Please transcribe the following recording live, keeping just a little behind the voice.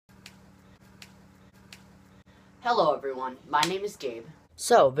Hello everyone, my name is Gabe.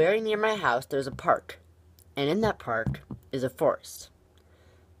 So, very near my house there's a park, and in that park is a forest.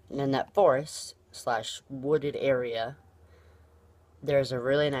 And in that forest / wooded area, there's a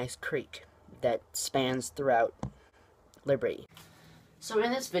really nice creek that spans throughout Liberty. So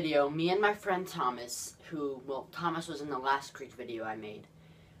in this video, me and my friend Thomas, Thomas was in the last creek video I made.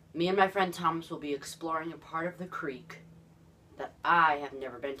 Me and my friend Thomas will be exploring a part of the creek that I have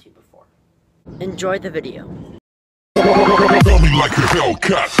never been to before. Enjoy the video. Tell me like a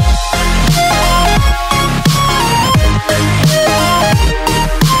Hellcat.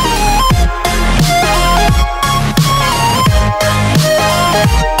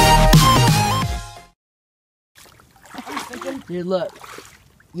 Dude, look.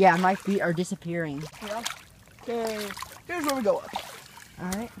 Yeah, my feet are disappearing. Yeah. Okay, here's where we go up.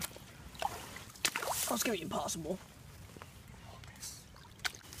 Alright. Oh, it's gonna be impossible.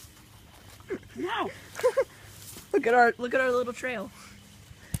 No. Look at our little trail.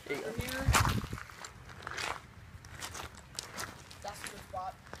 There you go. Here. That's a good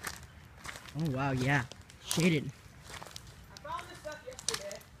spot. Oh wow, yeah. Shaded. I found this stuff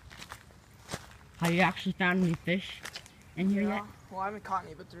yesterday. Have you actually found any fish in here yet? Well, I haven't caught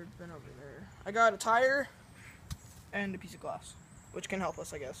any, but they've been over there. I got a tire and a piece of glass, which can help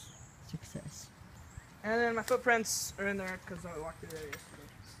us, I guess. Success. And then my footprints are in there because I walked through there yesterday.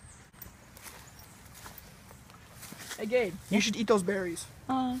 Hey Gabe, Yeah? you should eat those berries.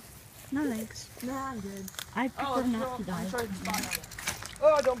 No thanks. No, I'm good. I prefer not to die.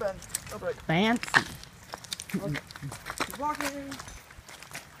 Oh, don't bend. Don't break. Fancy. Okay. Keep walking.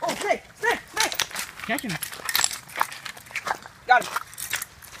 Oh, snake! Snake! Snake! Catch him. Got him.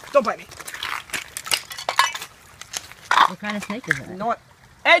 Don't bite me. What kind of snake is it? You know what?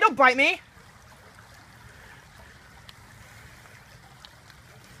 Hey, don't bite me!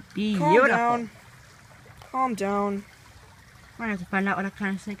 Beautiful. Calm down. Calm down. We're gonna have to find out what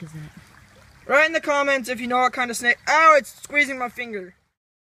kind of snake is that. Write in the comments if you know what kind of snake. Ow, it's squeezing my finger.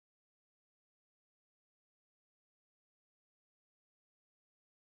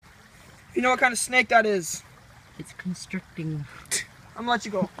 If you know what kind of snake that is. It's constricting. I'm gonna let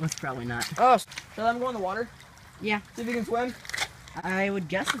you go. That's probably not. Oh, should I let him go in the water? Yeah. See if he can swim? I would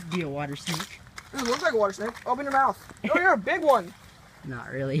guess it'd be a water snake. It looks like a water snake. Open your mouth. Oh, you're a big one.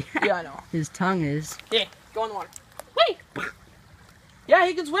 Not really. Yeah, I know. His tongue is. Yeah, go in the water. Wait. Yeah,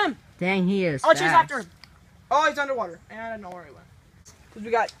 he can swim. Dang, he is. I'll chase fast. after him. Oh, he's underwater. And I don't know where he went. Because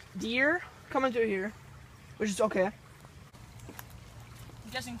we got deer coming through here, which is okay. I'm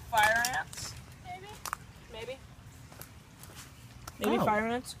guessing fire ants, maybe? Maybe? Maybe Oh. fire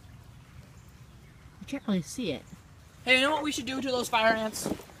ants? You can't really see it. Hey, you know what we should do to those fire ants?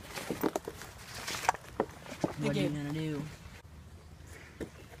 What are you Gabe. gonna do?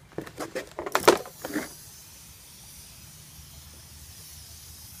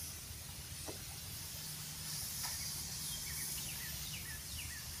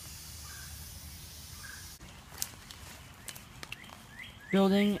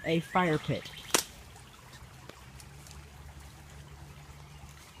 Building a fire pit.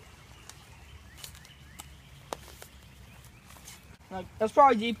 Like, that's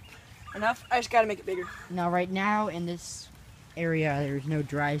probably deep enough. I just gotta make it bigger. Now, right now in this area, there's no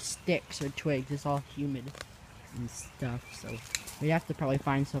dry sticks or twigs. It's all humid and stuff. So we'd have to probably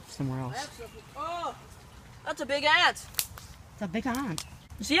find stuff somewhere else. Oh, that's a big ant. It's a big ant.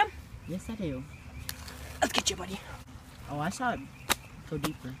 You see him? Yes, I do. Let's get you, buddy. Oh, I saw it go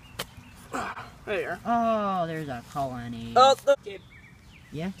deeper. There you are. Oh, there's a colony. Oh, look. Gabe.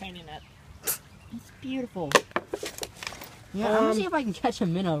 Yeah, Tiny net. it's beautiful. Yeah, I'm gonna see if I can catch a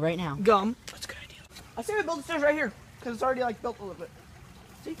minnow right now. Gum. That's a good idea. I say we build the stairs right here, because it's already like built a little bit.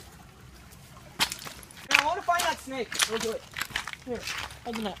 See? Now I want to find that snake. We'll do it. Here,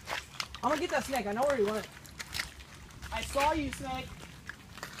 hold the net. I'm gonna get that snake. I know where he went. I saw you, snake.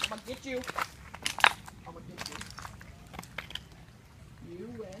 I'm gonna get you. I'm gonna get you. You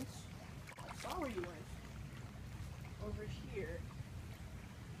went. I saw where you went. Over here.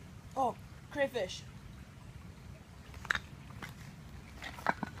 Oh, crayfish.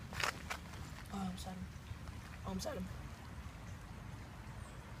 Oh, almost had him. Almost had him.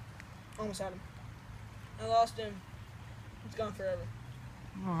 Almost had him. I lost him. He's gone forever.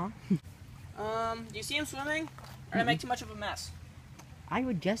 Aw. Do you see him swimming? Or did I make too much of a mess? I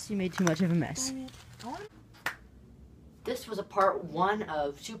would guess you made too much of a mess. This was a part 1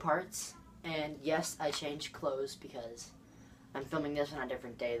 of 2 parts, and yes, I changed clothes because I'm filming this on a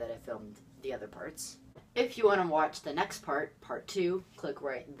different day that I filmed the other parts. If you want to watch the next part, part 2, click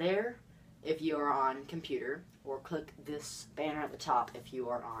right there if you are on computer, or click this banner at the top if you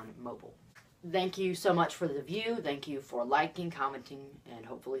are on mobile. Thank you so much for the view. Thank you for liking, commenting, and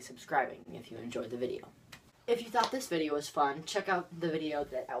hopefully subscribing if you enjoyed the video. If you thought this video was fun, check out the video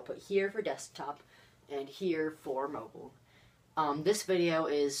that I'll put here for desktop and here for mobile. This video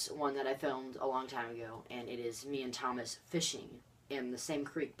is one that I filmed a long time ago, and it is me and Thomas fishing in the same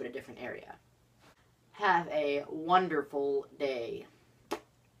creek but a different area. Have a wonderful day.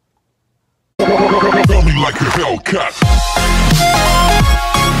 Tell me like a Hellcat.